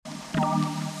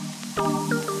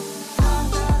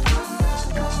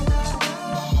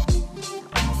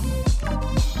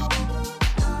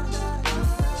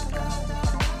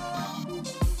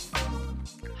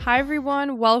Hi,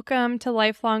 everyone. Welcome to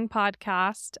Lifelong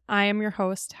Podcast. I am your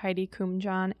host, Heidi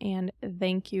Kumjan, and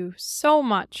thank you so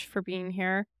much for being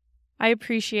here. I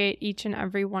appreciate each and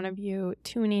every one of you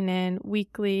tuning in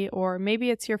weekly, or maybe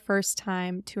it's your first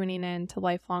time tuning in to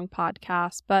Lifelong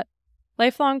Podcast. But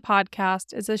Lifelong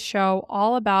Podcast is a show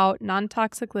all about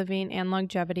non-toxic living and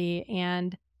longevity,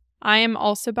 and I am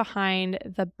also behind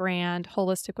the brand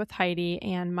Holistic with Heidi,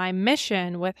 and my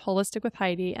mission with Holistic with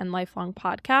Heidi and Lifelong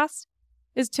Podcast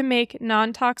is to make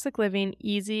non-toxic living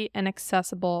easy and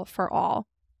accessible for all.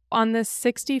 On this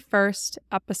 61st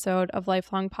episode of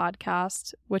Lifelong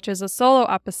Podcast, which is a solo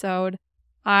episode,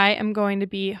 I am going to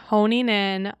be honing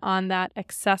in on that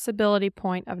accessibility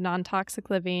point of non-toxic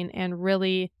living and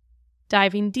really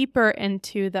diving deeper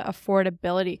into the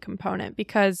affordability component,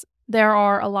 because there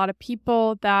are a lot of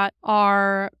people that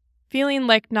are feeling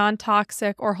like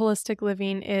non-toxic or holistic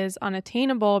living is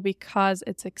unattainable because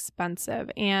it's expensive.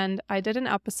 And I did an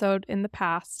episode in the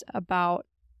past about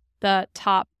the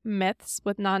top myths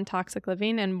with non-toxic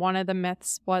living, and one of the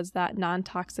myths was that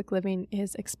non-toxic living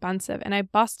is expensive. And I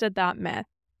busted that myth.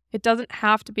 It doesn't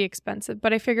have to be expensive,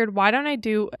 but I figured, why don't I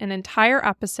do an entire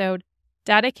episode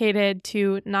dedicated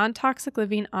to non-toxic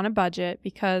living on a budget?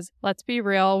 Because let's be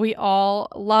real, we all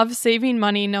love saving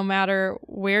money no matter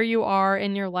where you are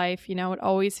in your life. You know, it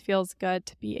always feels good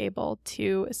to be able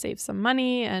to save some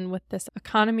money. And with this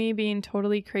economy being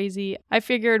totally crazy, I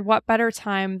figured what better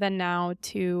time than now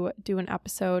to do an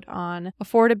episode on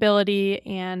affordability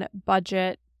and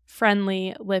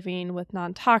budget-friendly living with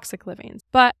non-toxic living.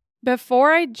 But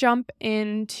before I jump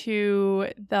into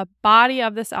the body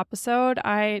of this episode,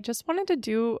 I just wanted to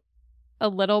do a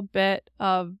little bit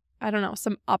of,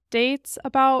 some updates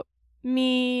about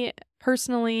me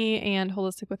personally and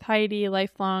Holistic with Heidi,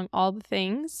 Lifelong, all the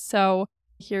things. So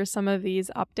here's some of these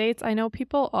updates. I know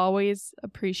people always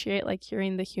appreciate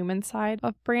hearing the human side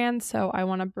of brands, so I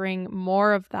want to bring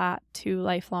more of that to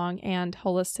Lifelong and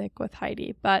Holistic with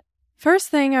Heidi. But first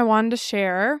thing I wanted to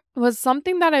share was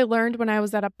something that I learned when I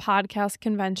was at a podcast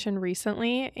convention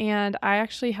recently, and I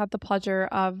actually had the pleasure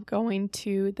of going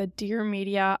to the Dear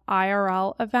Media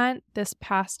IRL event this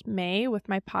past May with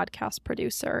my podcast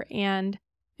producer, and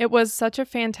it was such a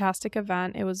fantastic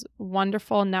event. It was a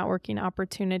wonderful networking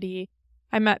opportunity.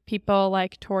 I met people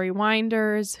like Tori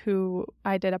Winders, who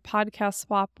I did a podcast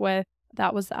swap with.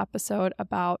 That was the episode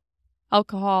about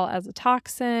alcohol as a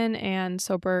toxin and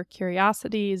sober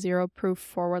curiosity, zero proof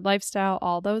forward lifestyle,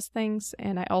 all those things.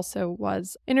 And I also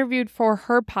was interviewed for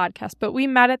her podcast. But we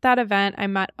met at that event. I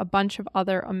met a bunch of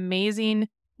other amazing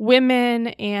women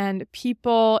and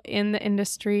people in the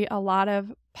industry, a lot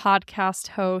of podcast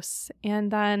hosts.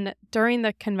 And then during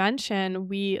the convention,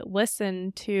 we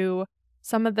listened to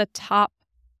some of the top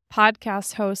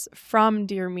podcast hosts from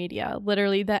Dear Media,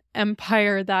 literally the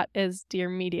empire that is Dear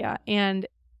Media. And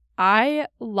I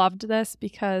loved this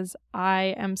because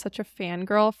I am such a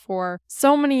fangirl for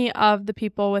so many of the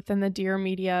people within the Dear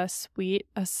Media suite,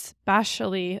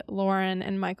 especially Lauren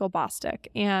and Michael Bostic.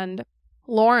 And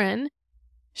Lauren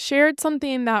shared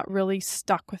something that really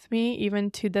stuck with me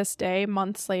even to this day,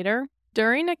 months later.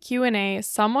 During a Q&A,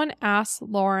 someone asked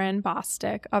Lauren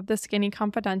Bostic of The Skinny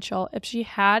Confidential if she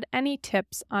had any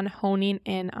tips on honing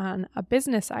in on a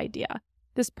business idea.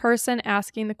 This person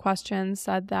asking the question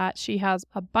said that she has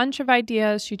a bunch of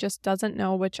ideas, she just doesn't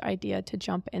know which idea to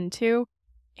jump into.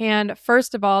 And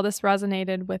first of all, this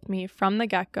resonated with me from the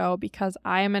get-go because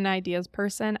I am an ideas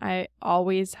person. I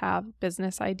always have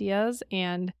business ideas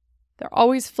and they're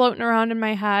always floating around in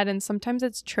my head, and sometimes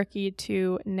it's tricky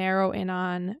to narrow in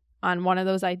on one of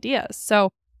those ideas. So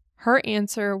her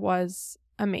answer was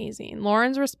amazing.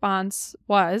 Lauren's response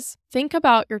was, think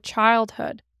about your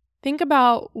childhood. Think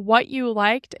about what you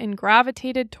liked and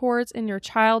gravitated towards in your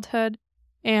childhood,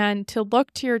 and to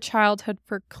look to your childhood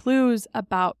for clues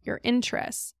about your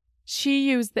interests. She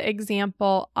used the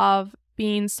example of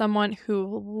being someone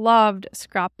who loved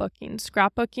scrapbooking.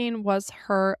 Scrapbooking was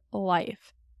her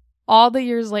life. All the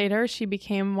years later, she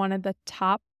became one of the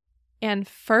top and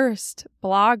first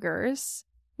bloggers,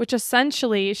 which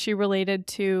essentially she related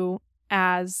to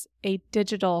as a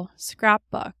digital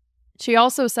scrapbook. She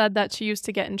also said that she used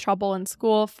to get in trouble in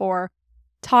school for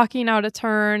talking out of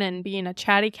turn and being a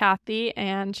chatty Cathy,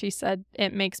 and she said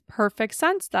it makes perfect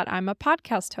sense that I'm a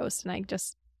podcast host and I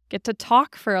just get to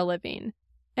talk for a living.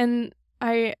 And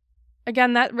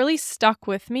that really stuck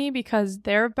with me because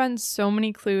there have been so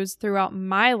many clues throughout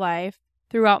my life,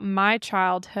 throughout my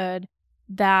childhood,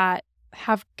 that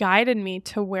have guided me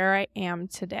to where I am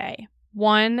today.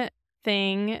 One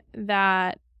thing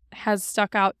that has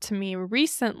stuck out to me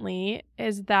recently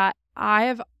is that I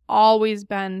have always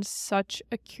been such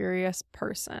a curious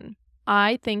person.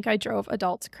 I think I drove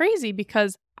adults crazy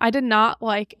because I did not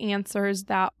like answers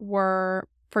that were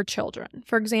for children.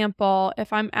 For example,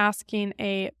 if I'm asking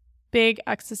a big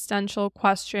existential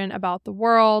question about the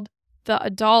world, the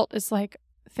adult is like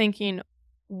thinking,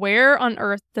 where on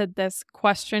earth did this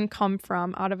question come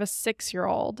from out of a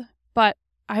 6-year-old? But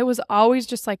I was always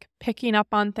just like picking up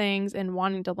on things and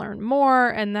wanting to learn more.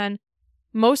 And then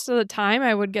most of the time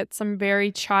I would get some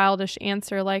very childish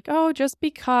answer like, oh, just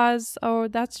because, oh,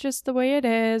 that's just the way it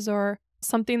is, or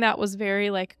something that was very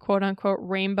like quote unquote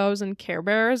rainbows and Care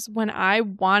Bears when I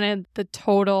wanted the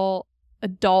total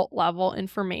adult level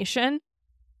information.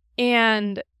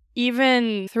 And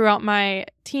even throughout my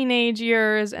teenage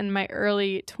years and my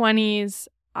early 20s,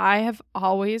 I have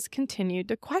always continued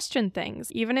to question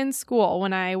things. Even in school,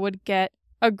 when I would get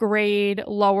a grade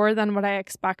lower than what I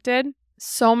expected,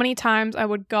 so many times I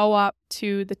would go up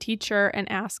to the teacher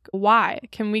and ask, why?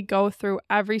 Can we go through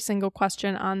every single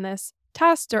question on this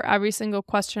test or every single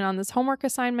question on this homework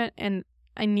assignment? And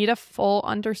I need a full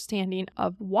understanding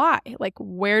of why. Like,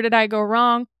 where did I go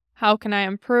wrong? How can I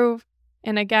improve?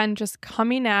 And again, just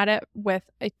coming at it with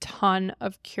a ton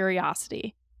of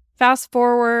curiosity. Fast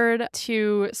forward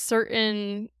to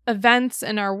certain events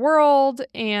in our world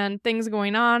and things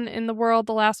going on in the world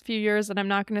the last few years that I'm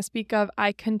not going to speak of,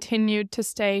 I continued to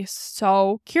stay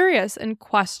so curious and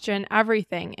question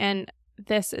everything. And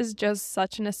this is just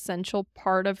such an essential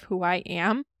part of who I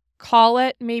am. Call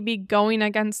it maybe going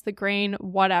against the grain,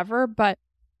 whatever, but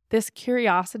this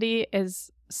curiosity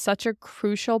is such a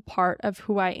crucial part of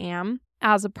who I am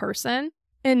as a person.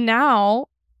 And now,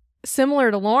 similar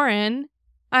to Lauren,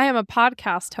 I am a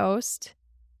podcast host,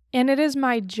 and it is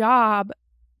my job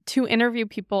to interview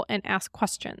people and ask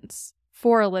questions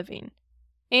for a living.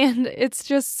 And it's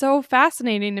just so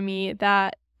fascinating to me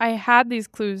that I had these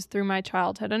clues through my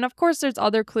childhood. And of course, there's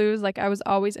other clues, like I was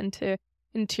always into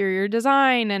interior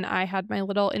design, and I had my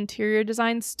little interior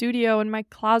design studio in my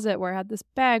closet where I had this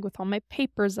bag with all my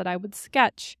papers that I would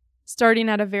sketch starting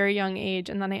at a very young age.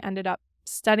 And then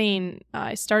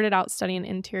I started out studying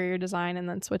interior design and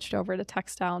then switched over to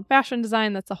textile and fashion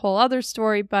design. That's a whole other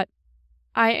story, but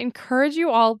I encourage you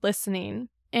all listening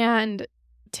and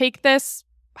take this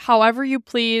however you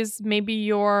please. Maybe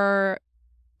you're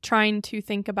trying to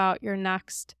think about your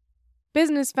next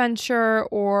business venture,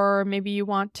 or maybe you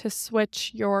want to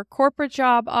switch your corporate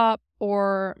job up,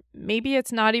 or maybe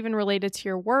it's not even related to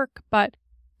your work, but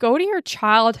go to your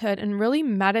childhood and really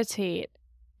meditate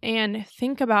and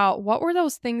think about what were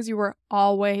those things you were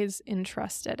always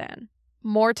interested in.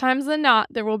 More times than not,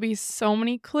 there will be so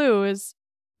many clues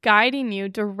guiding you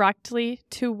directly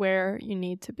to where you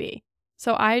need to be.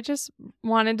 So I just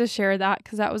wanted to share that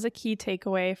because that was a key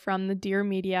takeaway from the Dear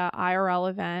Media IRL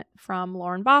event from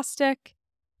Lauren Bostic.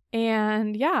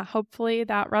 And yeah, hopefully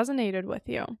that resonated with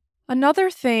you.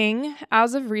 Another thing,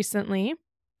 as of recently,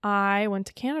 I went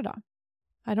to Canada.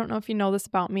 I don't know if you know this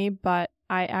about me, but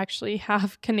I actually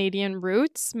have Canadian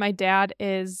roots. My dad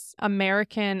is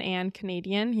American and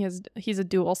Canadian. He's a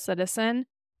dual citizen.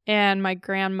 And my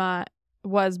grandma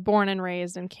was born and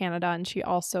raised in Canada, and she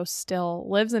also still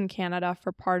lives in Canada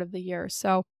for part of the year.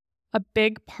 So a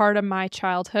big part of my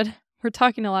childhood, we're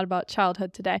talking a lot about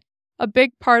childhood today, a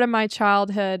big part of my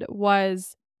childhood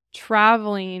was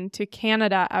traveling to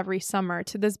Canada every summer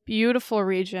to this beautiful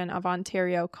region of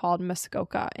Ontario called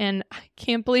Muskoka. And I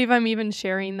can't believe I'm even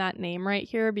sharing that name right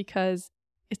here because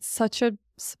it's such a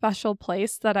special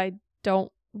place that I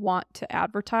don't want to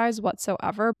advertise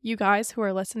whatsoever. You guys who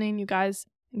are listening, you guys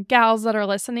and gals that are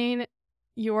listening,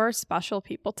 you are special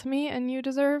people to me, and you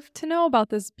deserve to know about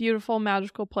this beautiful,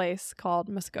 magical place called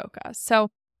Muskoka.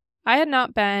 So I had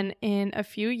not been in a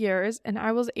few years, and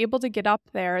I was able to get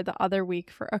up there the other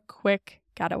week for a quick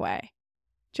getaway.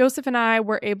 Joseph and I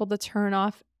were able to turn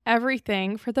off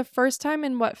everything for the first time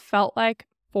in what felt like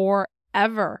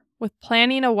forever. With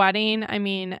planning a wedding, I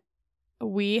mean,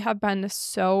 we have been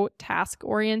so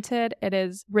task-oriented. It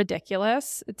is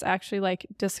ridiculous. It's actually like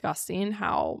disgusting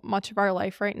how much of our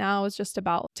life right now is just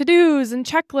about to-dos and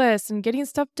checklists and getting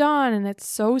stuff done. And it's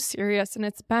so serious. And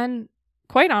it's been,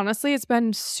 quite honestly, it's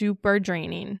been super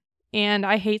draining. And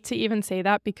I hate to even say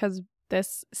that because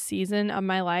this season of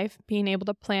my life, being able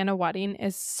to plan a wedding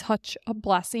is such a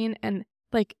blessing and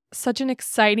like such an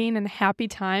exciting and happy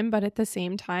time. But at the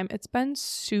same time, it's been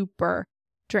super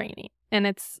draining. And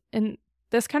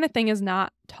this kind of thing is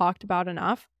not talked about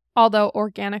enough. Although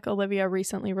Organic Olivia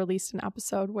recently released an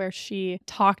episode where she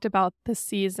talked about the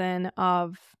season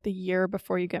of the year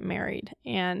before you get married.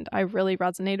 And I really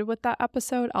resonated with that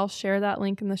episode. I'll share that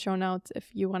link in the show notes if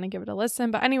you want to give it a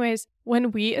listen. But anyways,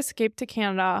 when we escaped to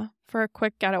Canada for a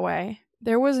quick getaway,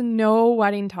 there was no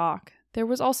wedding talk. there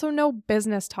was also no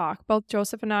business talk. Both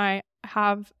Joseph and I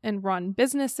have and run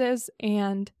businesses,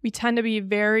 and we tend to be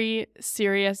very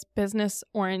serious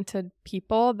business-oriented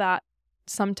people that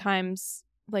sometimes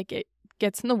it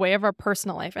gets in the way of our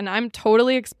personal life. And I'm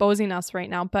totally exposing us right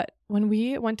now, but when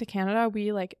we went to Canada,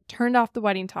 we turned off the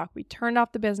wedding talk, we turned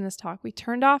off the business talk, we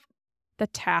turned off the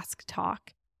task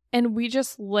talk, and we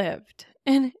just lived.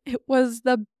 And it was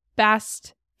the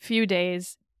best few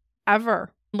days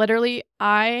ever. Literally,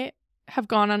 I have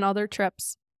gone on other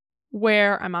trips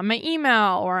where I'm on my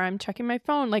email or I'm checking my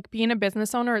phone. Being a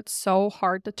business owner, it's so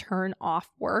hard to turn off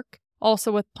work.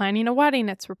 Also with planning a wedding,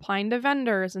 it's replying to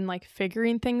vendors and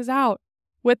figuring things out.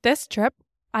 With this trip,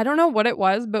 I don't know what it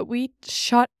was, but we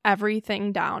shut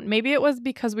everything down. Maybe it was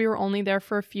because we were only there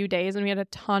for a few days and we had a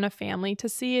ton of family to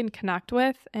see and connect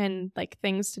with and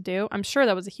things to do. I'm sure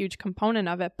that was a huge component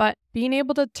of it, but being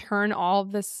able to turn all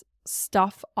of this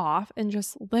stuff off and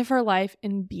just live our life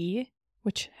and be,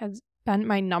 which has been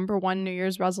my number one New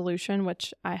Year's resolution,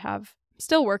 which I have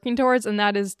still working towards, and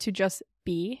that is to just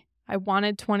be. I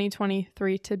wanted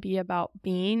 2023 to be about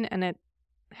being, and it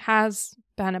has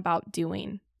been about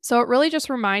doing. So it really just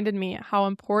reminded me how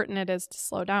important it is to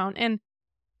slow down. And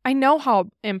I know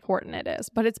how important it is,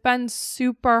 but it's been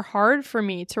super hard for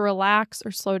me to relax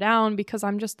or slow down because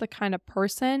I'm just the kind of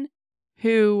person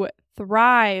who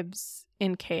thrives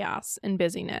in chaos and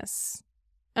busyness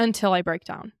until I break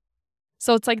down.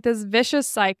 So it's this vicious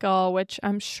cycle, which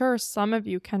I'm sure some of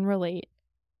you can relate.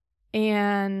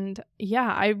 And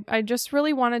yeah, I just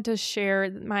really wanted to share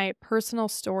my personal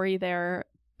story there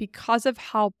because of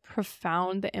how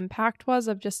profound the impact was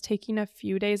of just taking a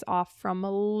few days off from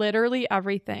literally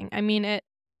everything. I mean, it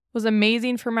was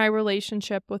amazing for my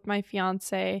relationship with my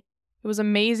fiance. It was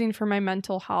amazing for my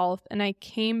mental health. And I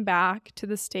came back to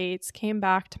the States, came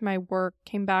back to my work,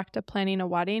 came back to planning a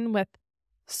wedding with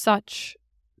such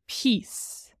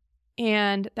peace.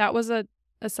 And that was a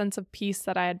sense of peace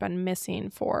that I had been missing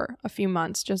for a few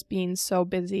months, just being so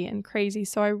busy and crazy.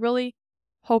 So I really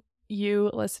hope you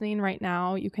listening right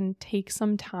now, you can take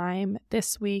some time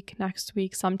this week, next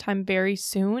week, sometime very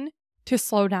soon to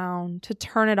slow down, to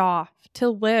turn it off, to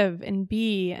live and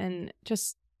be and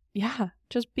just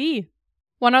be.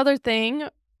 One other thing,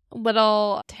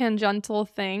 little tangential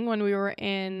thing, when we were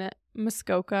in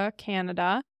Muskoka,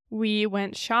 Canada, we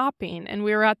went shopping and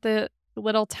we were at the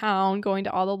little town going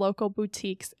to all the local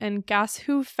boutiques, and guess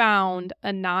who found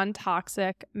a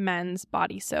non-toxic men's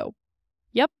body soap?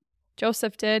 Yep,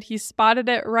 Joseph did. He spotted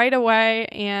it right away,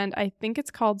 and I think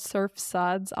it's called Surf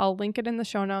Suds. I'll link it in the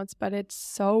show notes, but it's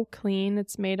so clean.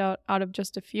 It's made out of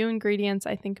just a few ingredients,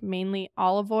 I think mainly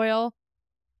olive oil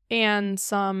and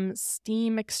some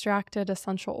steam extracted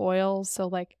essential oils,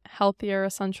 so healthier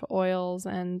essential oils,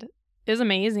 and is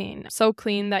amazing. So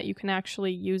clean that you can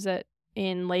actually use it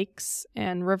in lakes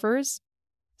and rivers.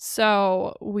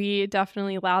 So we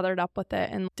definitely lathered up with it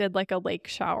and did a lake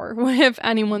shower, if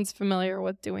anyone's familiar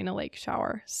with doing a lake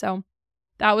shower. So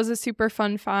that was a super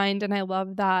fun find. And I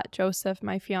love that Joseph,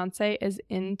 my fiance, is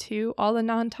into all the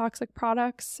non-toxic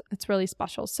products. It's really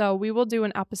special. So we will do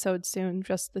an episode soon,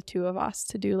 just the two of us,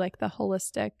 to do the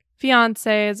holistic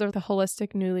fiancés or the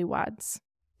holistic newlyweds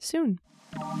soon.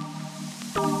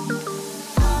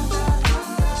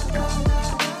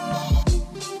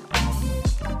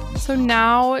 So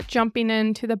now jumping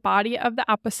into the body of the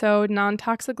episode,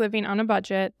 non-toxic living on a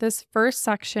budget, this first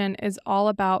section is all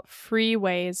about free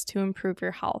ways to improve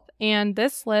your health. And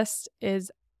this list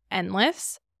is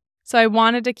endless. So I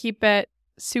wanted to keep it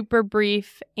super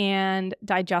brief and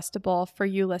digestible for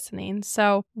you listening.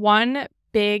 So one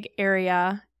big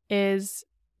area is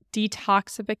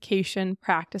detoxification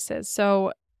practices.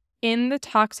 So in the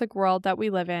toxic world that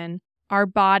we live in, our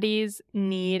bodies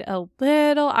need a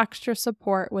little extra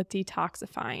support with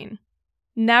detoxifying.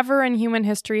 Never in human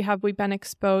history have we been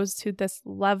exposed to this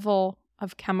level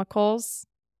of chemicals,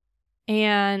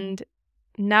 and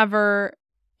never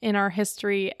in our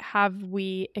history have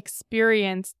we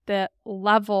experienced the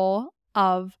level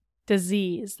of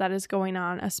disease that is going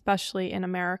on, especially in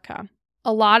America.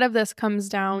 A lot of this comes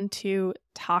down to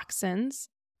toxins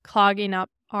clogging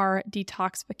up our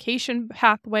detoxification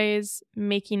pathways,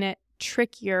 making it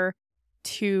trickier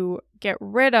to get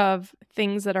rid of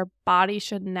things that our body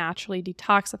should naturally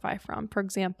detoxify from. For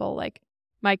example,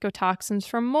 mycotoxins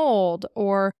from mold,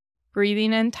 or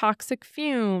breathing in toxic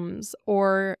fumes,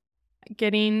 or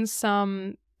getting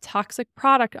some toxic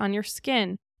product on your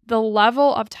skin. The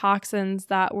level of toxins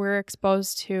that we're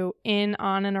exposed to in,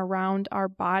 on, and around our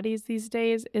bodies these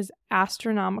days is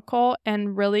astronomical,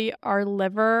 and really our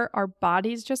liver, our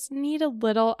bodies just need a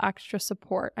little extra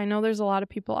support. I know there's a lot of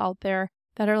people out there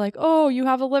that are like, oh, you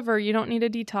have a liver, you don't need a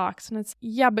detox. And it's,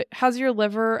 yeah, but has your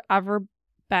liver ever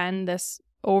been this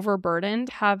overburdened?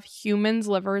 Have humans'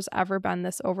 livers ever been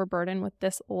this overburdened with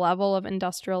this level of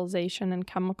industrialization and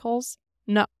chemicals?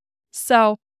 No.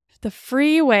 So the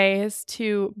free ways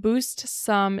to boost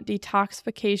some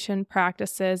detoxification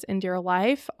practices into your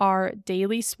life are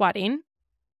daily sweating.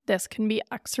 This can be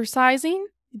exercising.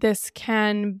 This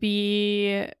can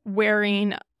be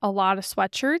wearing a lot of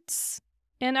sweatshirts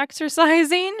and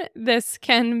exercising. This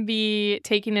can be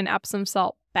taking an Epsom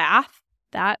salt bath.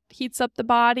 That heats up the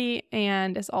body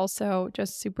and is also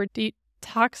just super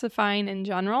detoxifying in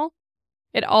general.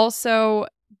 It also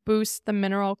boosts the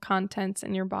mineral contents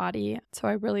in your body. So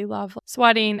I really love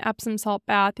sweating, Epsom salt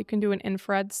bath. You can do an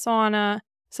infrared sauna.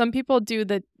 Some people do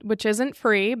which isn't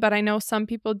free, but I know some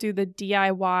people do the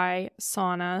DIY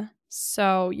sauna.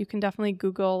 So you can definitely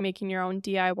Google making your own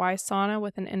DIY sauna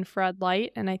with an infrared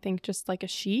light and I think just like a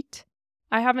sheet.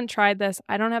 I haven't tried this.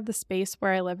 I don't have the space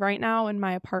where I live right now in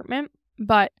my apartment,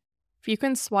 but if you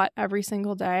can sweat every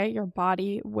single day, your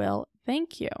body will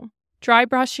thank you. Dry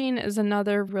brushing is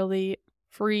another really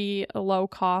free,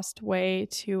 low-cost way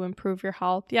to improve your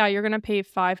health. Yeah, you're going to pay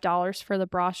 $5 for the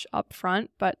brush up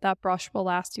front, but that brush will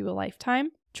last you a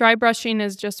lifetime. Dry brushing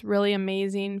is just really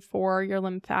amazing for your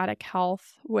lymphatic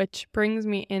health, which brings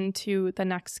me into the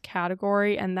next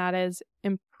category, and that is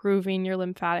improving your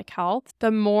lymphatic health.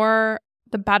 The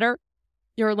better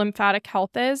your lymphatic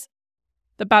health is,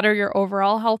 the better your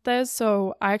overall health is.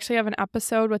 So I actually have an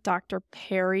episode with Dr.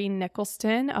 Perry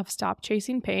Nicholson of Stop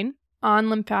Chasing Pain on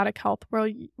lymphatic health,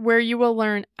 where you will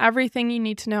learn everything you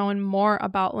need to know and more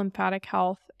about lymphatic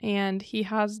health. And he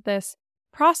has this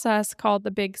process called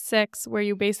the Big Six, where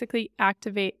you basically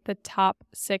activate the top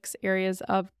 6 areas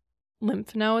of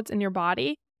lymph nodes in your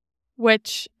body,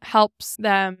 which helps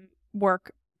them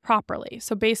work properly.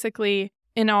 So basically,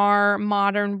 in our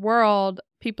modern world,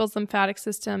 people's lymphatic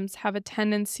systems have a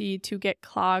tendency to get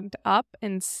clogged up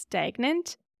and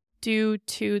stagnant due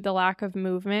to the lack of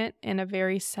movement in a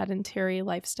very sedentary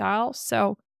lifestyle.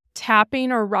 So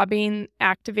tapping or rubbing,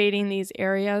 activating these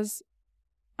areas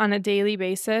on a daily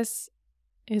basis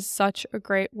is such a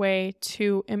great way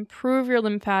to improve your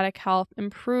lymphatic health,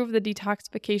 improve the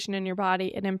detoxification in your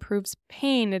body. It improves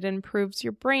pain. It improves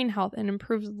your brain health. It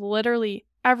improves literally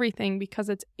everything because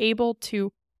it's able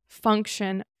to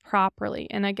function properly.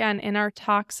 And again, in our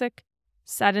toxic,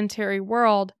 sedentary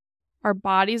world, our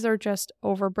bodies are just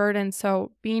overburdened.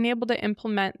 So being able to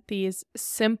implement these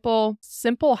simple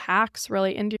hacks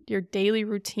really into your daily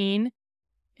routine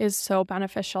is so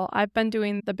beneficial. I've been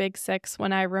doing the Big Six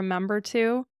when I remember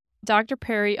to. Dr.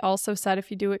 Perry also said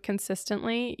if you do it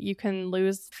consistently, you can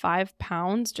lose 5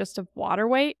 pounds just of water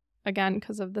weight, again,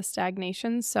 because of the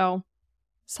stagnation. So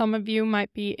some of you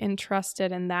might be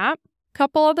interested in that. A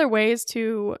couple other ways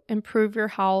to improve your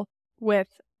health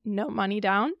with no money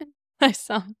down. I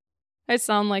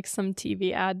sound like some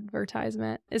TV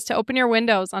advertisement, is to open your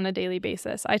windows on a daily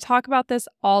basis. I talk about this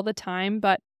all the time,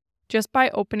 but just by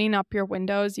opening up your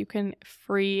windows, you can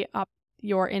free up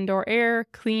your indoor air,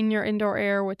 clean your indoor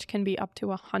air, which can be up to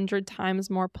 100 times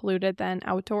more polluted than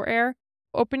outdoor air.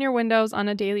 Open your windows on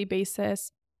a daily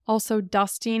basis. Also,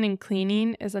 dusting and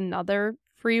cleaning is another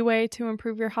free way to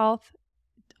improve your health.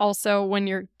 Also, when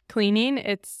you're cleaning,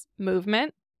 it's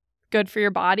movement. Good for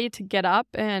your body to get up,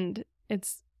 and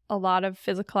it's a lot of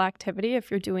physical activity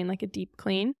if you're doing like a deep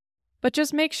clean. But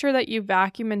just make sure that you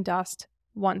vacuum and dust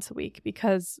once a week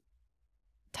because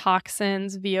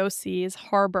toxins, VOCs,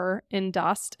 harbor in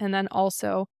dust, and then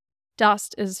also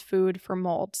dust is food for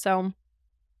mold. So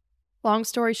long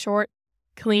story short,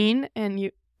 clean, and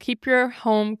you keep your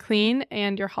home clean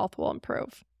and your health will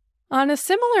improve. On a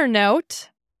similar note,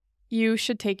 you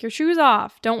should take your shoes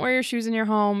off. Don't wear your shoes in your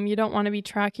home. You don't want to be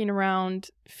tracking around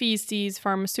feces,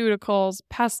 pharmaceuticals,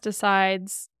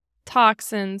 pesticides,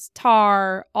 toxins,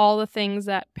 tar, all the things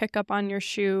that pick up on your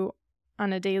shoe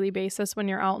on a daily basis when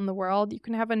you're out in the world. You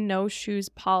can have a no shoes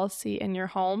policy in your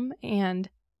home and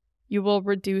you will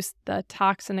reduce the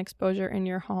toxin exposure in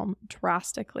your home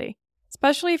drastically.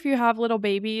 Especially if you have little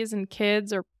babies and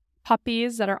kids or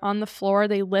puppies that are on the floor.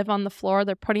 They live on the floor.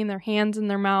 They're putting their hands in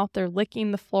their mouth. They're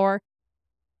licking the floor.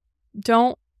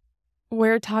 Don't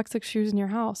wear toxic shoes in your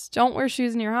house. Don't wear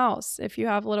shoes in your house if you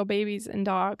have little babies and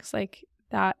dogs. Like,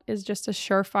 that is just a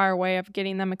surefire way of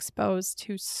getting them exposed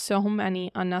to so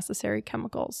many unnecessary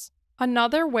chemicals.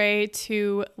 Another way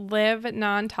to live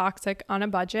non-toxic on a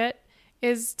budget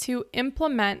is to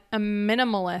implement a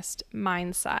minimalist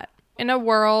mindset. In a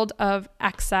world of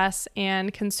excess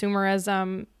and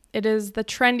consumerism, it is the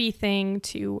trendy thing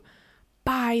to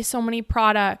buy so many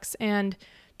products and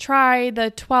try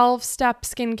the 12-step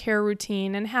skincare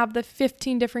routine and have the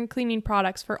 15 different cleaning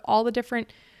products for all the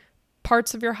different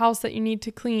parts of your house that you need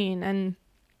to clean. And,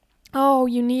 oh,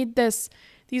 you need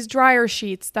these dryer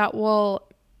sheets that will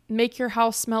make your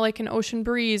house smell like an ocean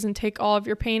breeze and take all of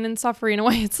your pain and suffering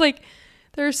away. It's like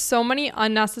there's so many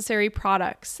unnecessary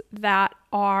products that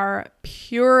are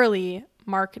purely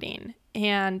marketing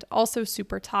and also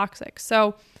super toxic.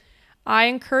 So I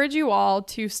encourage you all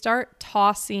to start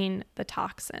tossing the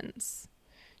toxins.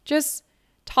 Just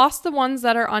toss the ones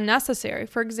that are unnecessary.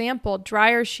 For example,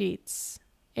 dryer sheets,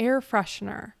 air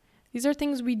freshener. These are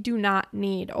things we do not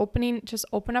need. Just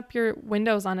open up your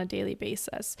windows on a daily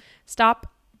basis.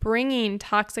 Stop bringing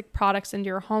toxic products into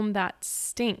your home that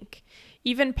stink.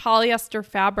 Even polyester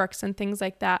fabrics and things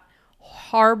like that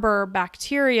harbor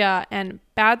bacteria and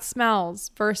bad smells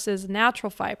versus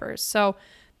natural fibers. So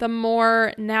the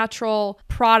more natural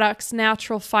products,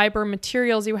 natural fiber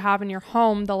materials you have in your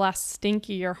home, the less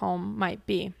stinky your home might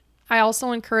be. I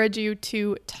also encourage you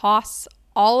to toss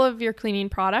all of your cleaning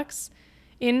products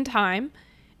in time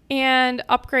and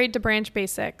upgrade to Branch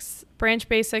Basics. Branch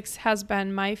Basics has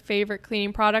been my favorite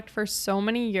cleaning product for so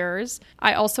many years.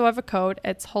 I also have a code.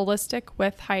 It's Holistic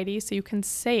with Heidi, so you can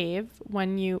save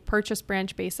when you purchase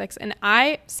Branch Basics. And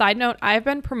side note, I've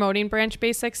been promoting Branch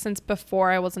Basics since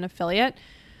before I was an affiliate.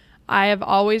 I have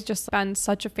always just been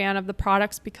such a fan of the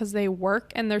products because they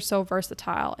work and they're so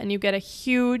versatile. And you get a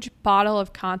huge bottle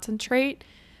of concentrate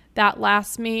that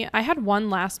lasts me. I had one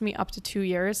last me up to 2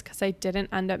 years because I didn't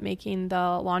end up making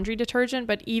the laundry detergent.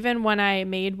 But even when I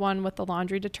made one with the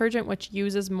laundry detergent, which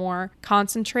uses more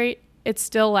concentrate, it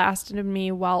still lasted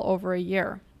me well over a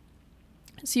year.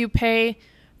 So you pay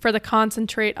for the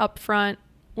concentrate up front,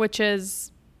 which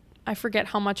is, I forget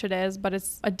how much it is, but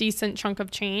it's a decent chunk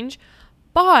of change.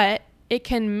 But it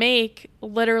can make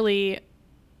literally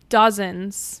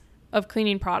dozens of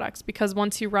cleaning products because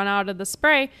once you run out of the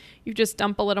spray, you just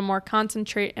dump a little more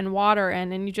concentrate and water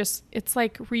in and it's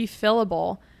like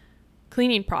refillable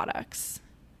cleaning products.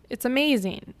 It's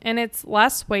amazing and it's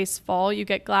less wasteful. You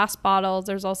get glass bottles.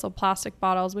 There's also plastic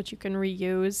bottles, which you can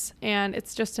reuse. And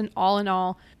it's just an all in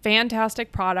all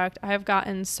fantastic product. I have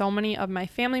gotten so many of my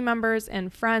family members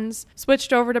and friends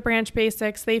switched over to Branch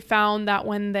Basics. They found that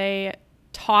when they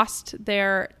tossed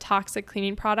their toxic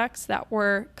cleaning products that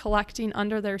were collecting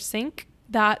under their sink,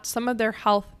 that some of their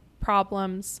health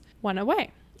problems went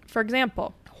away. For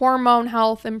example, hormone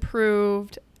health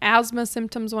improved, asthma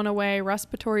symptoms went away,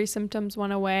 respiratory symptoms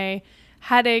went away,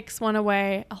 headaches went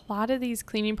away. A lot of these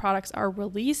cleaning products are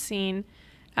releasing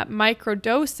at micro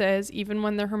doses, even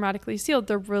when they're hermetically sealed,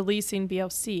 they're releasing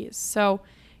VOCs. So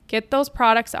get those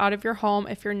products out of your home.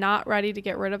 If you're not ready to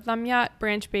get rid of them yet,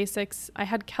 Branch Basics, I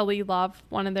had Kelly Love,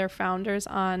 one of their founders,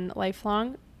 on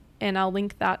Lifelong, and I'll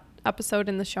link that episode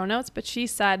in the show notes. But she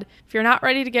said, if you're not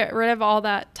ready to get rid of all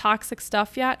that toxic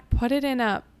stuff yet, put it in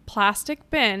a plastic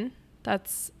bin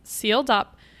that's sealed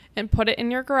up and put it in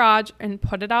your garage and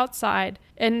put it outside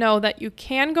and know that you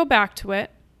can go back to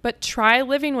it, but try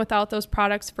living without those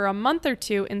products for a month or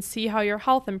two and see how your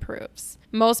health improves.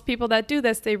 Most people that do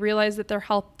this, they realize that their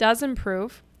health does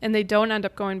improve and they don't end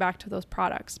up going back to those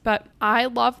products. But I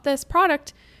love this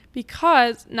product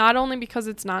because not only because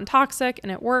it's non-toxic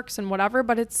and it works and whatever,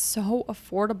 but it's so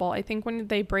affordable. I think when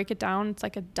they break it down, it's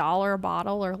like $1 a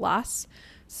bottle or less.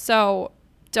 So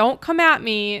don't come at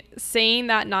me saying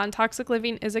that non-toxic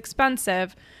living is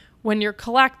expensive when you're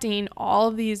collecting all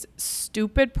of these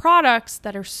stupid products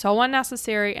that are so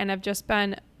unnecessary and have just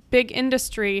been big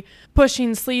industry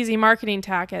pushing sleazy marketing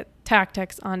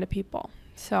tactics onto people.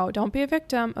 So don't be a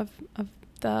victim of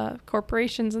the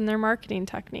corporations and their marketing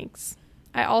techniques.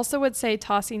 I also would say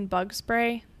tossing bug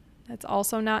spray. That's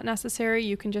also not necessary.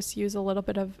 You can just use a little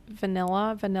bit of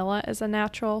vanilla. Vanilla is a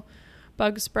natural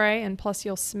bug spray, and plus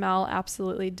you'll smell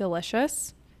absolutely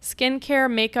delicious.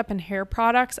 Skincare, makeup, and hair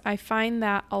products. I find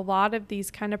that a lot of these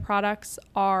kind of products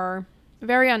are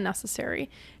very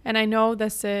unnecessary. And I know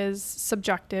this is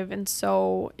subjective and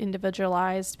so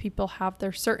individualized. People have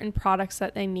their certain products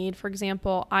that they need. For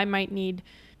example, I might need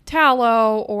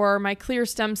tallow or my clear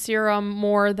stem serum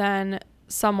more than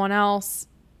someone else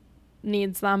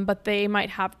needs them, but they might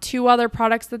have 2 other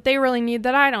products that they really need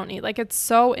that I don't need. Like, it's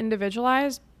so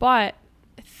individualized, but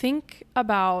think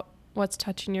about what's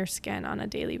touching your skin on a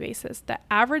daily basis. The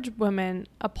average woman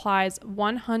applies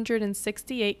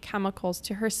 168 chemicals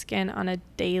to her skin on a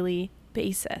daily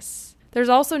basis. There's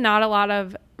also not a lot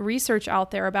of research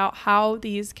out there about how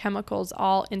these chemicals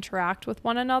all interact with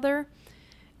one another.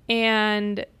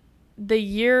 And the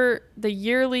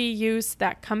yearly use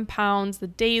that compounds, the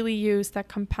daily use that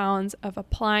compounds of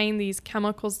applying these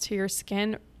chemicals to your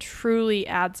skin truly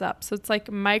adds up. So it's like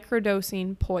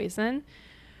microdosing poison.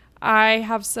 I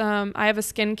have a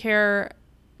skincare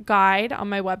guide on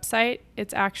my website.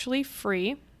 It's actually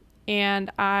free.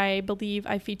 And I believe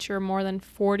I feature more than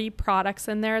 40 products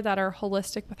in there that are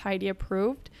Holistic with Heidi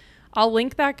approved. I'll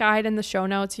link that guide in the show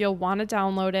notes. You'll want to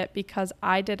download it because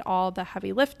I did all the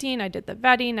heavy lifting. I did the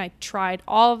vetting. I tried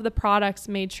all of the products,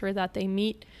 made sure that they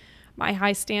meet my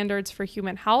high standards for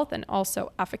human health and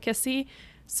also efficacy.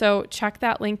 So check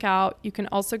that link out. You can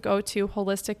also go to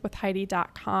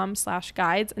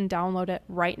holisticwithheidi.com/guides and download it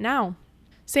right now.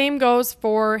 Same goes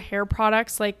for hair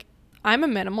products. Like, I'm a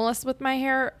minimalist with my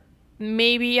hair.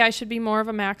 Maybe I should be more of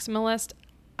a maximalist.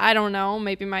 I don't know.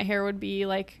 Maybe my hair would be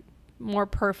like more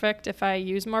perfect if I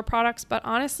use more products. But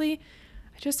honestly,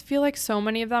 I just feel like so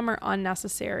many of them are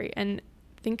unnecessary. And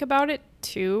think about it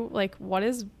too. Like, what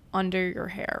is under your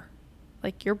hair?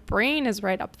 Like, your brain is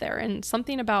right up there. And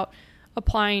something about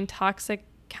applying toxic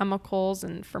chemicals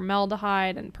and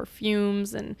formaldehyde and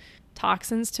perfumes and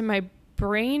toxins to my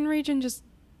brain region just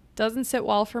doesn't sit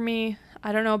well for me.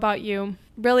 I don't know about you.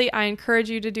 Really, I encourage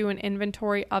you to do an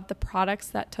inventory of the products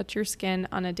that touch your skin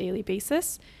on a daily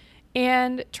basis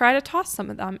and try to toss some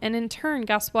of them. And in turn,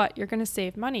 guess what? You're going to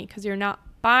save money because you're not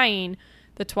buying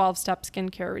the 12-step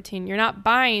skincare routine. You're not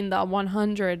buying the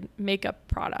 100 makeup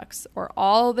products or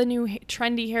all the new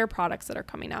trendy hair products that are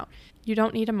coming out. You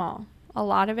don't need them all. A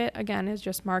lot of it, again, is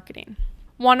just marketing.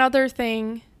 One other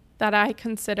thing that I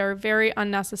consider very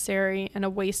unnecessary and a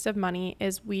waste of money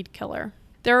is weed killer.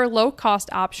 There are low-cost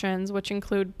options, which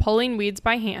include pulling weeds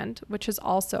by hand, which is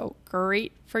also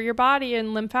great for your body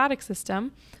and lymphatic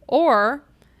system, or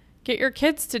get your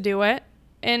kids to do it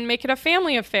and make it a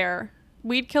family affair.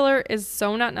 Weed killer is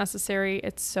so not necessary.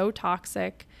 It's so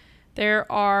toxic.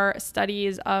 There are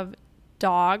studies of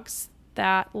owners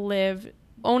that live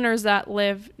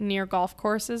near golf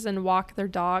courses and walk their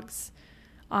dogs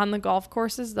on the golf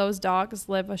courses. Those dogs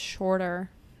live a shorter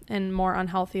and more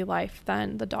unhealthy life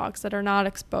than the dogs that are not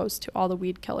exposed to all the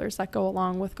weed killers that go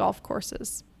along with golf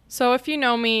courses. So if you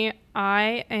know me,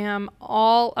 I am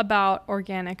all about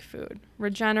organic food,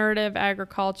 regenerative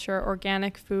agriculture,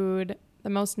 organic food, the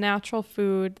most natural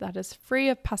food that is free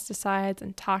of pesticides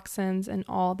and toxins and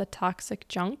all the toxic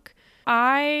junk.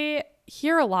 I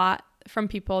hear a lot from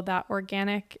people that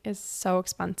organic is so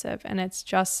expensive and it's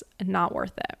just not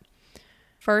worth it.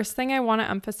 First thing I want to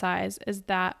emphasize is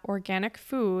that organic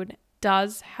food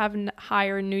does have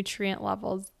higher nutrient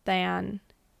levels than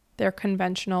their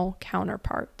conventional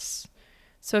counterparts.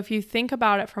 So if you think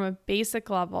about it from a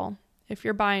basic level, if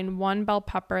you're buying one bell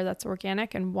pepper that's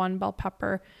organic and one bell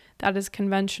pepper that is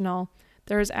conventional,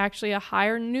 there is actually a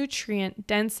higher nutrient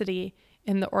density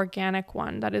in the organic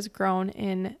one that is grown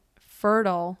in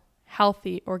fertile,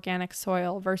 healthy organic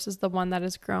soil versus the one that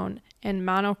is grown in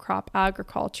monocrop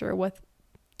agriculture with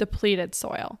depleted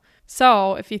soil.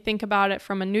 So if you think about it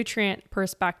from a nutrient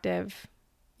perspective,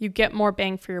 you get more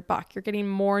bang for your buck. You're getting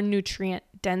more nutrient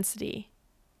density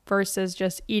versus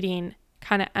just eating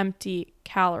kind of empty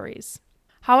calories.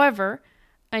 However,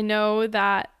 I know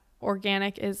that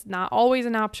organic is not always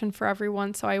an option for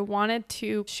everyone, so I wanted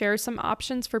to share some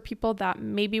options for people that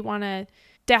maybe want to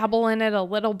dabble in it a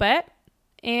little bit.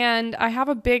 And I have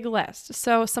a big list.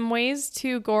 So some ways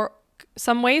to go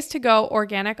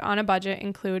organic on a budget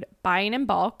include buying in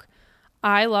bulk.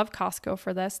 I love Costco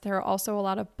for this. There are also a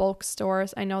lot of bulk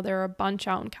stores. I know there are a bunch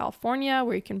out in California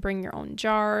where you can bring your own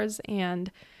jars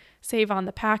and save on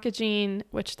the packaging,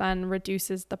 which then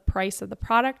reduces the price of the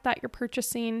product that you're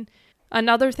purchasing.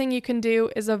 Another thing you can do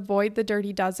is avoid the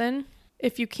dirty dozen.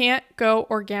 If you can't go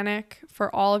organic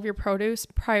for all of your produce,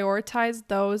 prioritize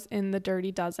those in the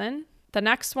dirty dozen. The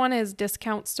next one is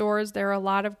discount stores. There are a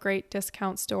lot of great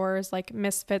discount stores like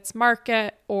Misfits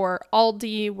Market or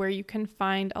Aldi where you can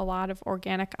find a lot of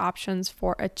organic options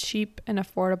for a cheap and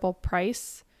affordable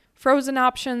price. Frozen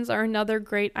options are another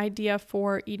great idea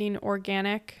for eating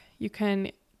organic. You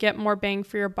can get more bang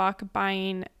for your buck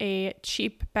buying a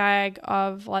cheap bag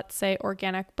of, let's say,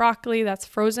 organic broccoli that's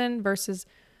frozen versus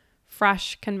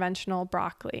fresh conventional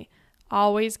broccoli.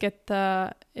 Always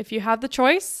if you have the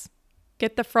choice,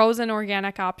 get the frozen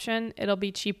organic option. It'll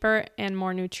be cheaper and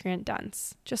more nutrient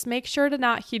dense. Just make sure to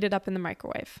not heat it up in the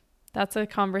microwave. That's a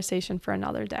conversation for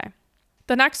another day.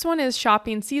 The next one is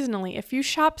shopping seasonally. If you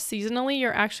shop seasonally,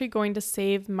 you're actually going to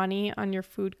save money on your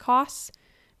food costs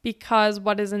because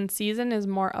what is in season is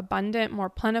more abundant, more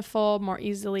plentiful, more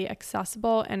easily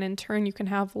accessible, and in turn you can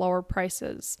have lower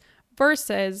prices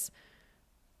versus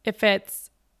if it's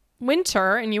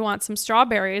winter and you want some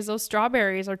strawberries, those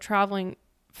strawberries are traveling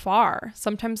far.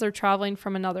 Sometimes they're traveling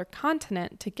from another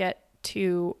continent to get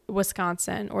to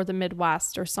Wisconsin or the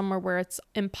Midwest or somewhere where it's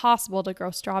impossible to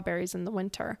grow strawberries in the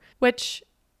winter, which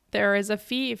there is a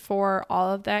fee for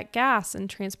all of that gas and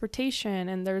transportation,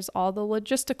 and there's all the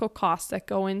logistical costs that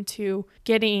go into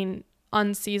getting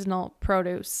unseasonal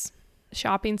produce.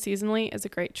 Shopping seasonally is a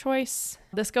great choice.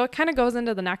 This kind of goes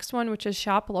into the next one, which is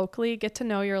shop locally. Get to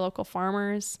know your local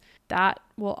farmers. That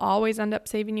will always end up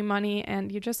saving you money,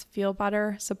 and you just feel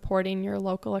better supporting your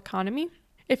local economy.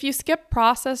 If you skip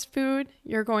processed food,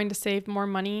 you're going to save more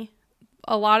money.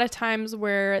 A lot of times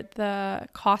where the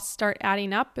costs start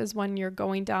adding up is when you're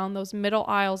going down those middle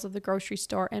aisles of the grocery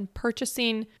store and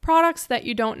purchasing products that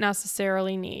you don't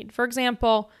necessarily need. For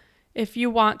example, if you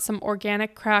want some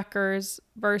organic crackers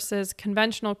versus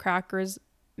conventional crackers,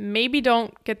 maybe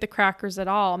don't get the crackers at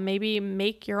all. Maybe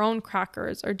make your own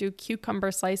crackers or do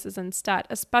cucumber slices instead,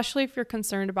 especially if you're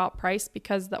concerned about price,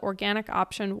 because the organic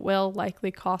option will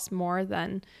likely cost more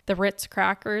than the Ritz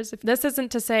crackers. If this isn't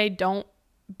to say don't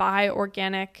buy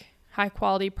organic, high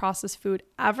quality processed food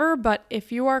ever, but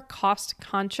if you are cost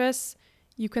conscious,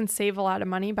 you can save a lot of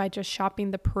money by just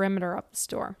shopping the perimeter of the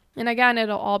store. And again,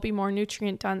 it'll all be more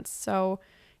nutrient dense, so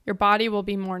your body will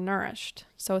be more nourished.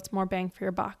 So it's more bang for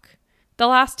your buck. The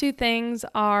last two things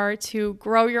are to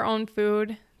grow your own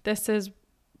food. This is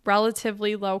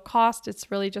relatively low cost. It's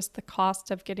really just the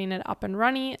cost of getting it up and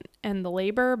running and the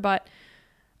labor. But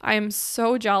I am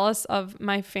so jealous of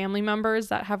my family members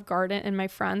that have garden and my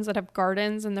friends that have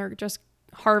gardens, and they're just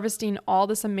harvesting all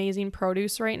this amazing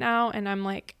produce right now. And I'm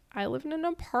like, I live in an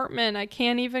apartment. I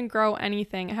can't even grow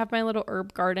anything. I have my little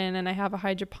herb garden and I have a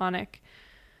hydroponic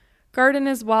garden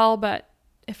as well. But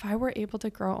if I were able to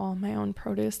grow all my own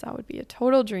produce, that would be a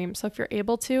total dream. So if you're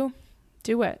able to,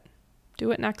 do it.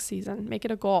 Do it next season. Make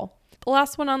it a goal. The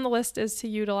last one on the list is to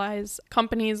utilize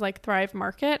companies like Thrive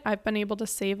Market. I've been able to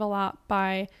save a lot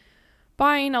by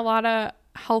buying a lot of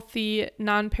healthy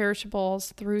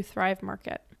non-perishables through Thrive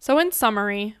Market. So in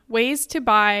summary, ways to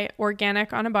buy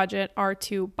organic on a budget are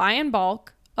to buy in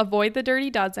bulk, avoid the dirty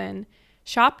dozen,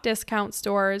 shop discount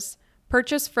stores,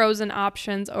 purchase frozen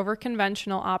options over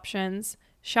conventional options,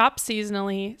 shop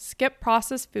seasonally, skip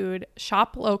processed food,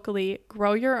 shop locally,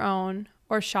 grow your own,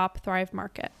 or shop Thrive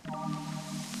Market.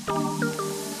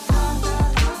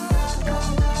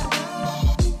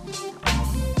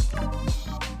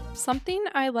 Something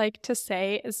I like to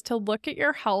say is to look at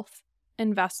your health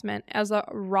investment as a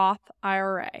Roth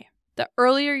IRA. The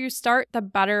earlier you start, the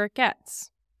better it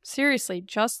gets. Seriously,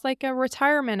 just like a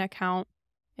retirement account,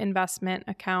 investment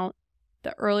account,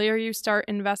 the earlier you start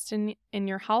investing in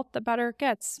your health, the better it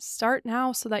gets. Start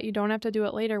now so that you don't have to do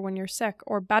it later when you're sick,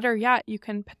 or better yet, you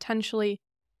can potentially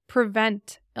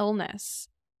prevent illness.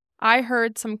 I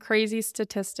heard some crazy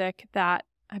statistic that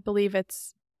I believe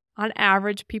it's on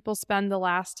average, people spend the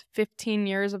last 15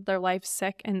 years of their life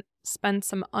sick and spend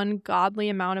some ungodly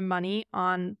amount of money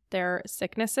on their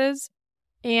sicknesses.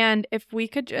 And if we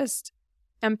could just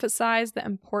emphasize the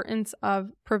importance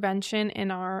of prevention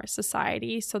in our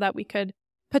society so that we could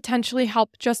potentially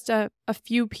help just a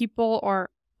few people, or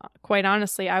quite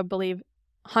honestly, I believe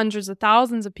hundreds of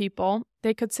thousands of people,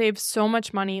 they could save so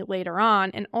much money later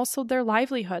on, and also their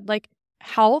livelihood. Like,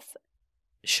 health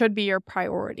should be your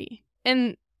priority.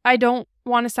 And I don't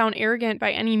want to sound arrogant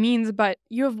by any means, but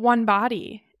you have one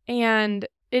body, and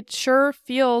it sure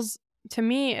feels, to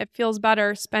me, it feels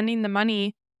better spending the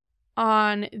money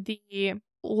on the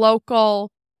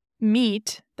local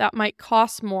meat that might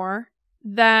cost more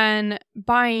than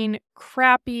buying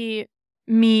crappy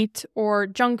meat or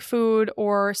junk food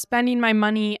or spending my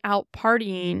money out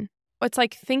partying. It's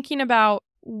like thinking about,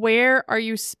 where are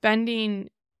you spending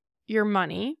your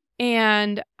money?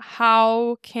 And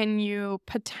how can you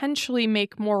potentially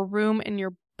make more room in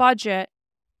your budget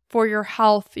for your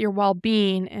health, your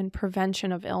well-being, and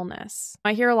prevention of illness?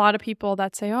 I hear a lot of people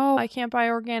that say, oh, I can't buy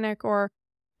organic, or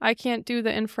I can't do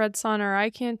the infrared sun, or I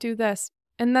can't do this.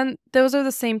 And then those are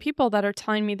the same people that are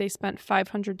telling me they spent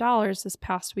 $500 this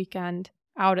past weekend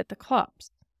out at the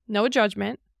clubs. No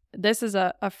judgment. This is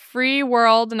a free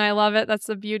world, and I love it. That's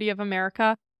the beauty of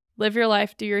America. Live your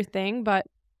life, do your thing. But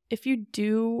if you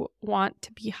do want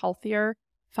to be healthier,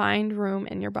 find room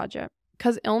in your budget,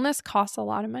 because illness costs a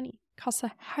lot of money. It costs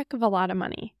a heck of a lot of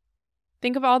money.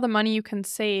 Think of all the money you can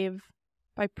save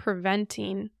by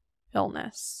preventing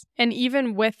illness. And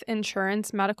even with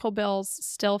insurance, medical bills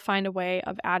still find a way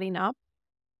of adding up.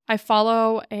 I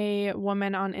follow a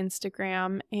woman on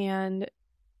Instagram, and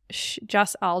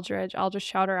Jess Aldridge, I'll just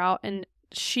shout her out. And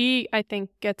she, I think,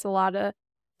 gets a lot of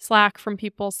slack from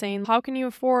people saying, how can you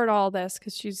afford all this?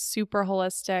 Because she's super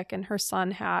holistic and her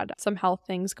son had some health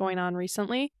things going on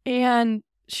recently. And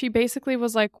she basically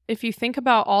was like, if you think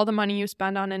about all the money you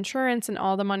spend on insurance and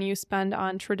all the money you spend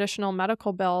on traditional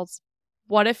medical bills,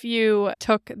 what if you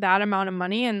took that amount of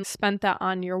money and spent that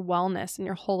on your wellness and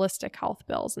your holistic health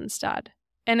bills instead?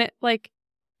 And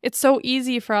it's so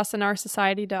easy for us in our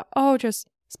society to, just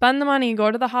spend the money, go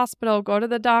to the hospital, go to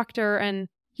the doctor, and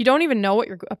you don't even know what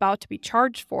you're about to be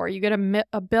charged for. You get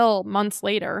a bill months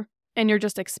later and you're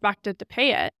just expected to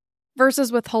pay it.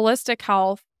 Versus with holistic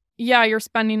health, yeah, you're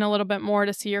spending a little bit more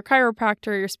to see your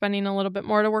chiropractor, you're spending a little bit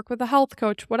more to work with a health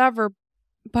coach, whatever,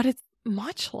 but it's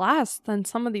much less than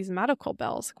some of these medical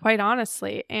bills, quite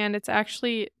honestly. And it's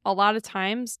actually a lot of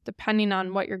times, depending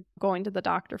on what you're going to the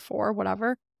doctor for,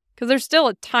 whatever, because there's still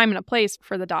a time and a place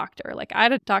for the doctor. Like I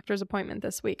had a doctor's appointment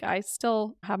this week. I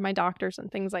still have my doctors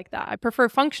and things like that. I prefer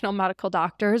functional medical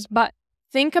doctors, but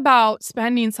think about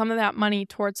spending some of that money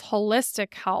towards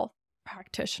holistic health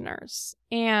practitioners,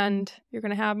 and you're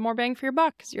going to have more bang for your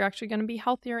buck because you're actually going to be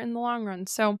healthier in the long run.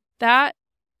 So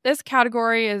this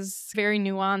category is very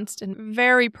nuanced and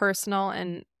very personal,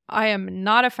 and I am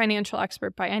not a financial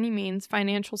expert by any means.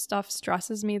 Financial stuff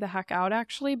stresses me the heck out,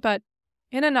 actually, but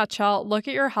in a nutshell, look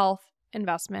at your health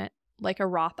investment like a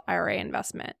Roth IRA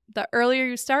investment. The earlier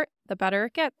you start, the better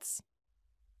it gets.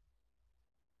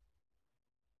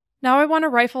 Now I want to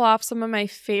rifle off some of my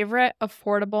favorite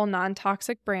affordable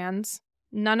non-toxic brands.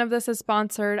 None of this is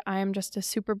sponsored. I am just a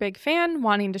super big fan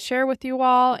wanting to share with you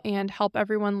all and help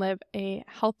everyone live a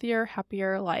healthier,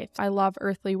 happier life. I love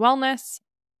Earthly Wellness,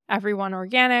 Everyone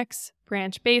Organics,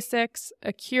 Branch Basics,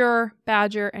 Acure,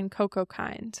 Badger, and Cocoa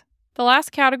Kind. The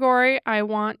last category I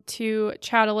want to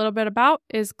chat a little bit about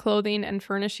is clothing and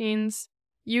furnishings.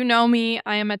 You know me,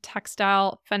 I am a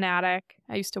textile fanatic.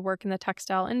 I used to work in the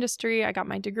textile industry. I got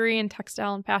my degree in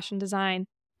textile and fashion design.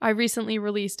 I recently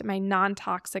released my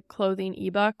non-toxic clothing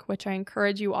ebook, which I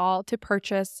encourage you all to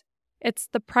purchase. It's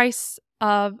the price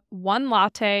of one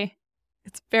latte.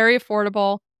 It's very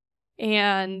affordable,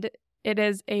 and it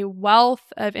is a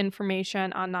wealth of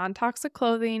information on non-toxic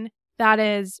clothing that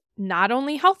is not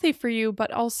only healthy for you,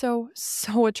 but also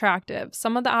so attractive.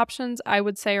 Some of the options I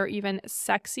would say are even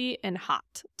sexy and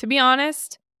hot. To be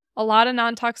honest, a lot of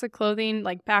non-toxic clothing,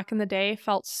 like back in the day,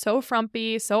 felt so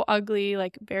frumpy, so ugly,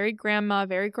 like very grandma,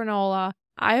 very granola.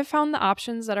 I have found the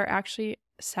options that are actually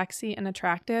sexy and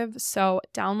attractive. So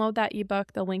download that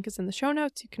ebook. The link is in the show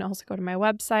notes. You can also go to my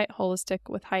website,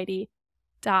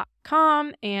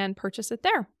 holisticwithheidi.com, and purchase it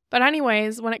there. But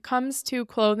anyways, when it comes to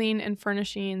clothing and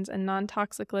furnishings and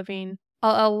non-toxic living,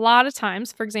 a lot of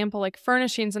times, for example, like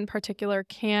furnishings in particular,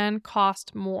 can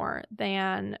cost more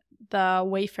than the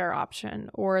Wayfair option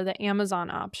or the Amazon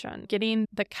option. Getting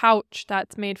the couch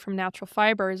that's made from natural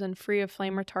fibers and free of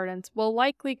flame retardants will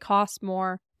likely cost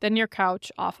more than your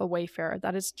couch off of Wayfair.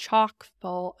 That is chock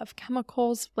full of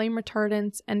chemicals, flame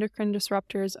retardants, endocrine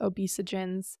disruptors,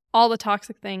 obesogens, all the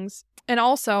toxic things. And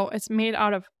also, it's made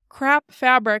out of crap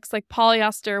fabrics like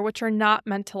polyester, which are not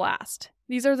meant to last.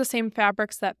 These are the same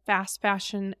fabrics that fast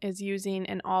fashion is using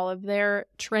in all of their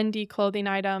trendy clothing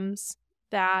items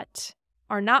that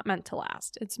are not meant to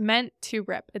last. It's meant to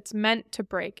rip. It's meant to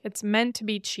break. It's meant to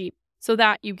be cheap so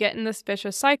that you get in this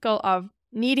vicious cycle of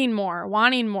needing more,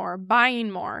 wanting more,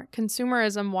 buying more.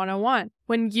 Consumerism 101.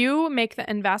 When you make the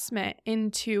investment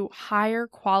into higher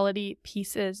quality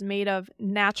pieces made of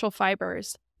natural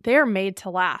fibers, they're made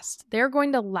to last. They're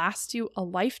going to last you a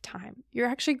lifetime. You're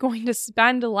actually going to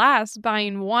spend less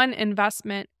buying one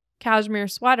investment cashmere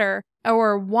sweater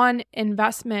or one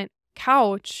investment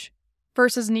couch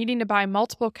versus needing to buy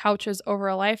multiple couches over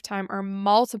a lifetime or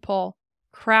multiple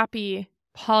crappy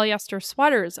polyester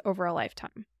sweaters over a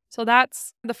lifetime. So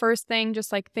that's the first thing,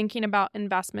 just like thinking about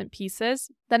investment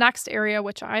pieces. The next area,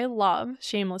 which I love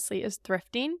shamelessly, is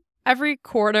thrifting. Every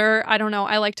quarter, I don't know,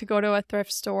 I like to go to a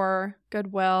thrift store,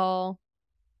 Goodwill,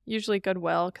 usually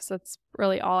Goodwill, because that's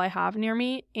really all I have near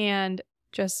me, and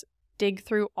just dig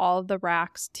through all of the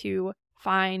racks to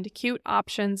find cute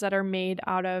options that are made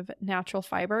out of natural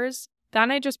fibers.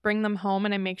 Then I just bring them home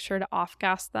and I make sure to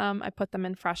off-gas them. I put them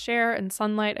in fresh air and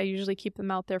sunlight. I usually keep them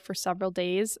out there for several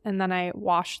days, and then I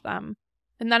wash them.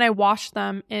 And then I wash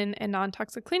them in a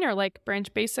non-toxic cleaner like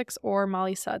Branch Basics or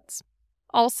Molly Suds.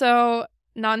 Also,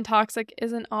 non-toxic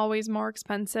isn't always more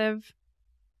expensive.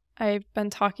 I've been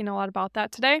talking a lot about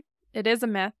that today. It is a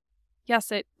myth.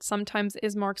 Yes, it sometimes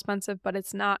is more expensive, but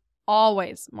it's not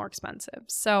always more expensive.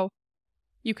 So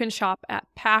you can shop at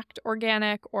Packed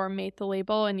Organic or Made the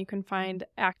Label, and you can find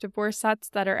activewear sets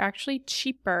that are actually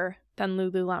cheaper than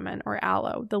Lululemon or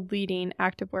Alo, the leading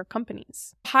activewear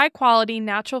companies. High-quality,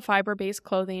 natural fiber-based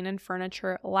clothing and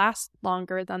furniture last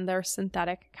longer than their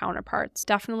synthetic counterparts.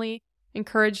 Definitely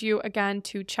encourage you, again,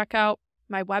 to check out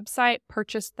my website,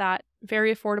 purchase that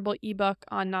very affordable ebook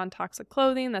on non-toxic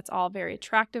clothing. That's all very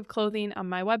attractive clothing on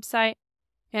my website.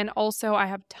 And also, I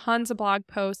have tons of blog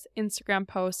posts, Instagram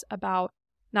posts about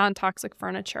non-toxic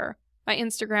furniture. My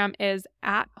Instagram is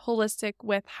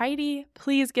 @holisticwithheidi.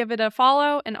 Please give it a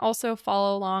follow and also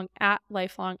follow along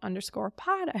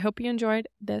 @lifelong_pod. I hope you enjoyed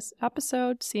this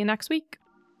episode. See you next week.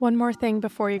 One more thing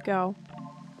before you go.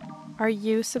 Are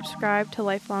you subscribed to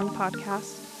Lifelong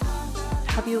Podcast?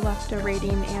 Have you left a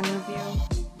rating and review?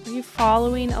 Are you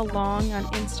following along on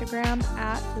Instagram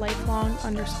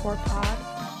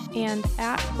 @lifelong_pod and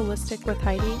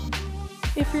 @holisticwithheidi?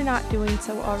 If you're not doing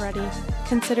so already,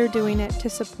 consider doing it to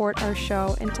support our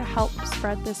show and to help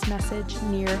spread this message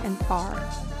near and far.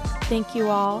 Thank you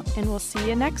all, and we'll see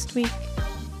you next week.